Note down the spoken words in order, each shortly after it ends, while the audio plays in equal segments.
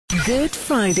Good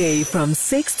Friday from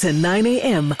 6 to 9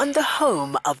 a.m. on the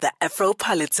home of the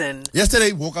Afropolitan.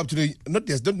 Yesterday, woke up today, not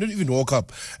even woke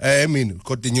up.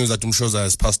 Got the news that Mshoza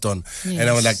has passed on. Yes. And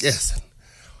I was like, yes.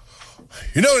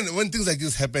 You know, when things like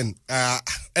this happen,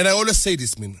 and I always say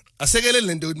this, we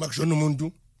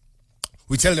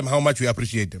tell them how much we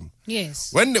appreciate them.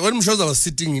 Yes. When Mshoza was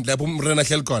sitting in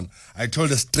the I told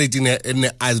her straight in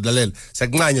the eyes,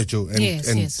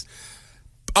 yes.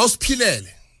 I was pilele.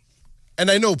 And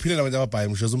I know Pina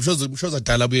Mshoza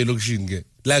Dala be looking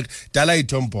like Dala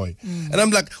tomboy. And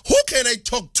I'm like, who can I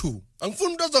talk to? And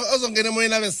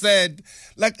said,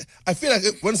 like, I feel like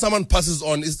when someone passes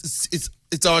on,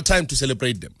 it's our time to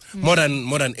celebrate them more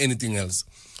than anything else.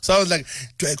 So I was like,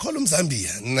 do I call him Zambi?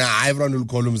 Nah, everyone will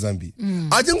call him Zambi.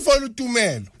 I didn't follow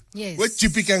Tumelo. Yes. With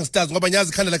GP Gang stars,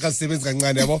 kind of like a sevens gang.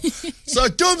 So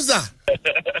Tumza.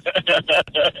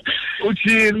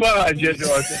 Uchin manje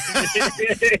Jose.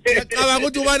 Kaba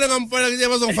kuthi ubani ngamfana nje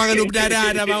bazongifakela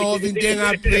ubudadada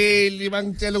bahovintenga pheli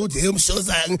bangitshela ukuthi hey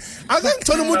Mshoza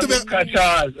akangithola umuntu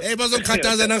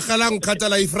bazongikhathaza nangikhala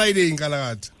ngikhathala iFriday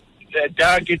inkalakatha.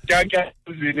 Thank you,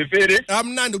 Fede.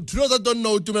 I'm not. To those that don't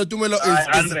know, Tumelo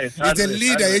is a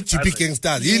leader at GP Gang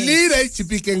Stars. He leader at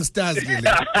GP Gang Stars.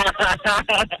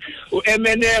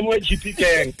 M&M with GP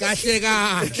Gang.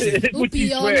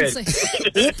 Beyonce.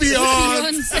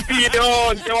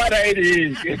 What I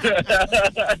did.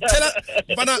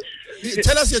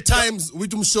 Tell us your times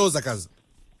with Mshoza, Kazi.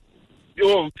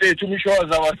 Yo,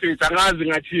 Mshoza was it. Angazi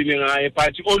ngathini ngaye,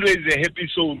 but always a happy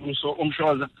soul,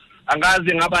 Mshoza.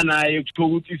 Angazi ngaba naye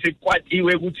ukuthi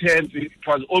sekwatiwe ku10 it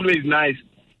was always nice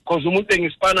because umuntu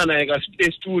engisipana naye ka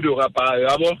studio kapha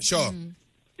yabo sure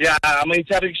yeah ama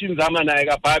interactions ama naye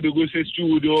kapha ku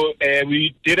studio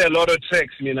we did a lot of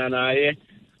tracks mina naye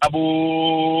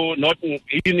abo not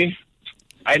ini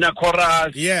aina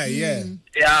chorus yeah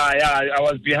I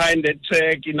was behind that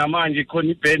track inamanje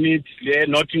khona iBennett le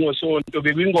nothing was so to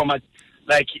be ingoma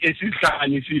like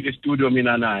esihlanganisile studio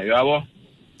mina naye yabo.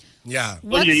 Yeah.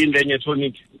 We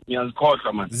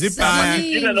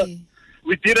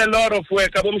did a lot of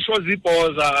work. I'm sure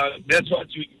Zippos, that's what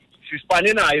she's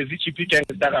panning is GP Gang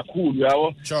that cool,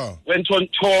 sure. Went on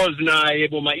tours now,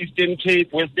 my Eastern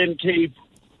Cape, Western Cape.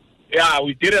 Yeah,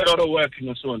 we did a lot of work in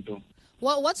Osonto.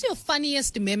 Well, what's your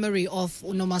funniest memory of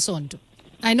Unomasonto?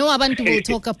 I know Abantu will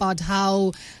talk about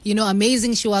how,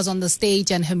 amazing she was on the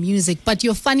stage and her music, but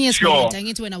your funniest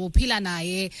moment, when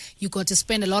you got to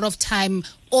spend a lot of time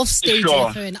off stage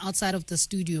with her and outside of the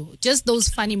studio. Just those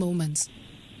funny moments.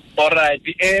 All right.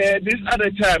 This other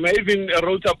time, I even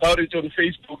wrote about it on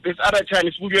Facebook. This other time,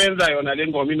 it's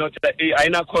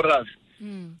Aina Chorus.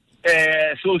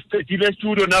 So, the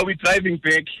studio, now we're driving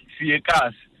back, see a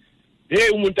cars.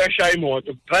 Hey, umuntu ashaya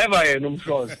imoto, driver yena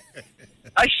Mshoza.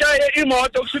 Ashaya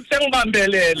imoto kusuthi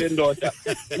ngibambelele ndoda.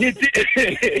 Ngithi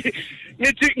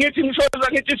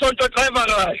Mshoza ngithi sonto driver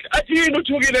kahle. Athi yini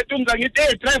uthukile Tumza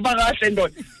ngithi driver kahle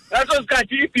ndoda. Ngaso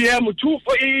sikhathi iBM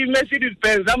 24 iMercedes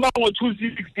Benz amba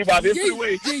ngo260 baba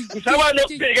freeway. Ngisaba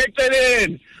lokubheka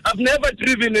eceleni. I've never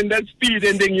driven in that speed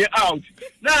and then you're out.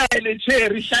 Na le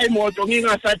cherry shaya imoto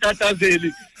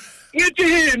ngingasatatazeli. Ngithi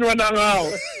yini wena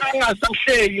ngawe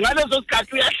angasahleki ngaleso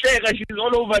sikhathi uyahleka she's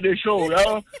all over the show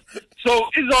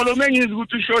so izolo mengizi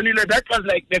ukuthi ushonile that was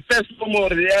like the first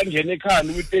memory yangena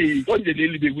ekhanda ukuthi konje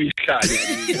leli bekuyihlala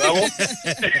yabo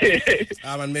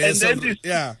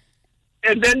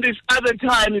and then this other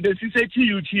time the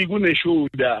CCTUT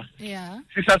kuneshoda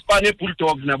sisaspane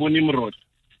Bulldogs nabo Nimrod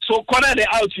so khona le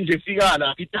out nje fika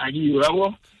la idakiwe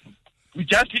yabo. We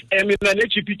just,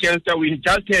 GP Cancer, we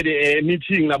just had a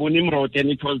meeting nabo Nimrod and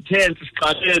it was tense,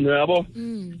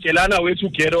 Kelana way to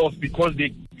get off because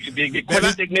they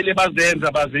couldn't take yeah,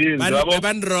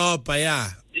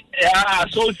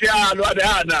 social,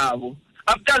 nabo.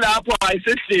 After that, I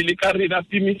said,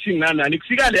 after meeting, Nana,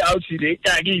 Nixigale out today,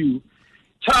 tag you.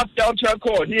 Chopped out your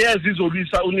call, yes, is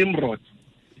Olisa Nimrod.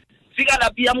 Sigala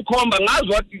PM Comba, that's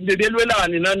what the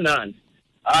Delwellan in Anan.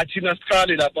 China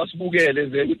skali la pasibukele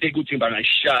nje ukuthi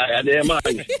bangashaya le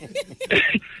manje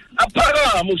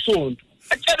aphaka musonto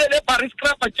atshele le Paris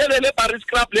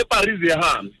Club le Paris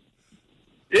ehambe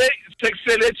hey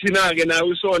sekusele thina ke nawe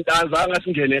usonto azange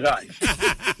singene kahle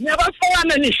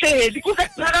niyabafana nihleli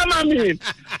kusaphakama mina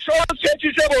so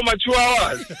sethi sebo ma 2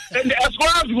 hours and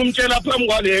asikwazi kumtshela phambi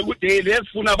kwale ukuthi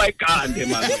lesifuna bayigande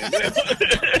manje.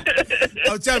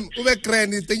 Thank you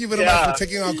very much for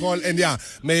taking our call, and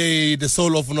may the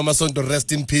soul of Unomasonto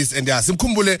rest in peace, and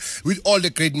simkhumbule with all the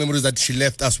great memories that she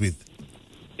left us with.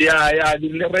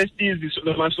 The rest is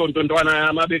Unomasonto ntwana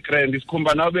yama be grand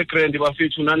isikhumba nawe be grand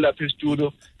bafethu nalapha e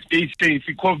studio stay safe,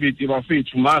 COVID,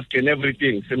 bafethu, mask and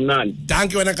everything, semnandi.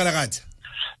 Thank you, wena Kalakatha.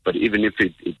 But even if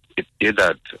it did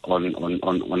that on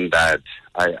that,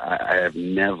 I have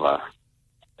never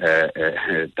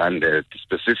done that.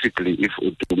 Specifically, if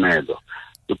Tumelo,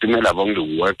 I've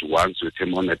only worked once with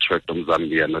him on a track from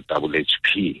Zambia, not Double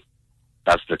HP.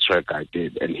 That's the track I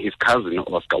did. And his cousin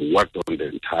Oscar worked on the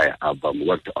entire album,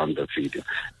 worked on the video.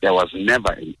 There was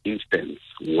never an instance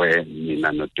where Mina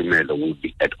and Tumelo would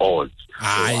be at all.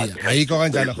 I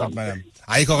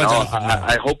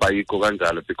hope I go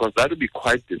because that would be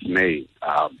quite dismaying.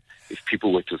 If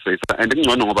people were to say so, and then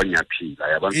no so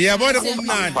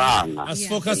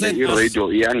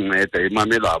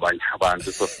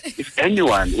if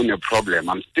anyone in a problem,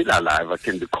 I'm still alive, I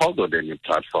can be called on any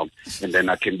platform and then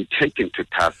I can be taken to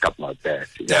task about that.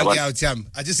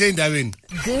 I just saying that.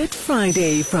 Good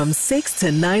Friday from 6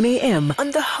 to 9 a.m.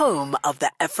 on the home of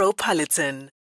the Afropolitan.